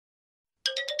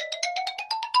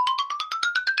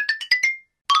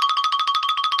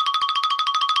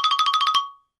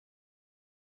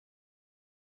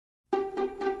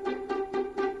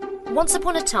Once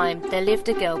upon a time, there lived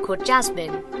a girl called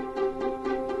Jasmine.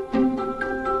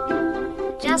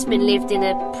 Jasmine lived in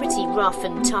a pretty rough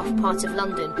and tough part of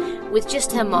London with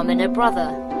just her mum and her brother.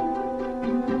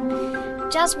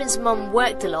 Jasmine's mum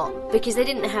worked a lot because they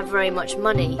didn't have very much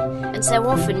money, and so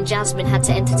often Jasmine had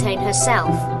to entertain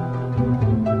herself.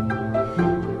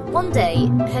 One day,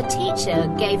 her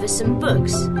teacher gave her some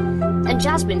books, and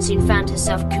Jasmine soon found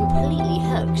herself completely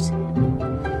hooked.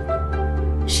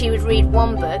 She would read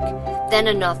one book, then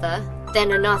another,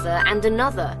 and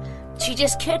another. She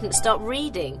just couldn't stop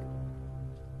reading.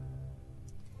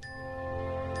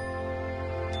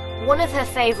 One of her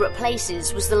favourite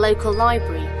places was the local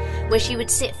library, where she would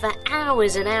sit for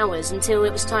hours and hours until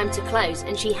it was time to close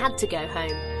and she had to go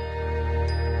home.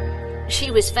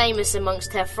 She was famous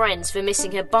amongst her friends for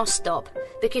missing her bus stop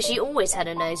because she always had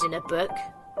her nose in a book.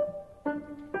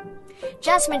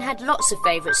 Jasmine had lots of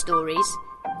favourite stories.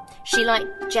 She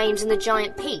liked James and the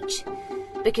Giant Peach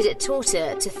because it taught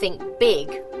her to think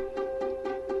big.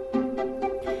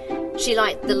 She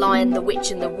liked The Lion, the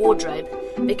Witch and the Wardrobe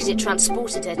because it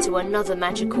transported her to another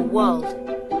magical world.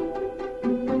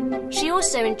 She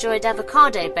also enjoyed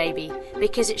Avocado Baby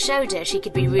because it showed her she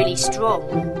could be really strong.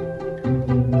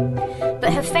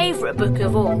 But her favourite book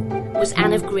of all was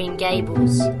Anne of Green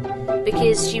Gables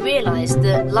because she realised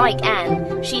that, like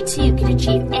Anne, she too could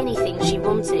achieve anything she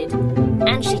wanted.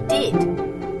 And she did.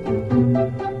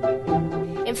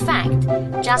 In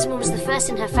fact, Jasmine was the first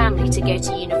in her family to go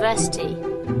to university.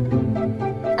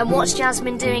 And what's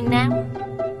Jasmine doing now?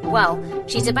 Well,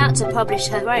 she's about to publish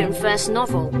her own first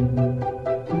novel.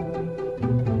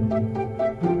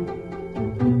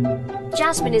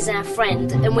 Jasmine is our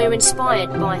friend, and we're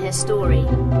inspired by her story.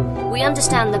 We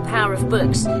understand the power of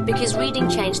books because reading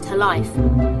changed her life,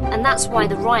 and that's why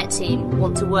the Riot team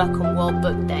want to work on World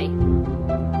Book Day.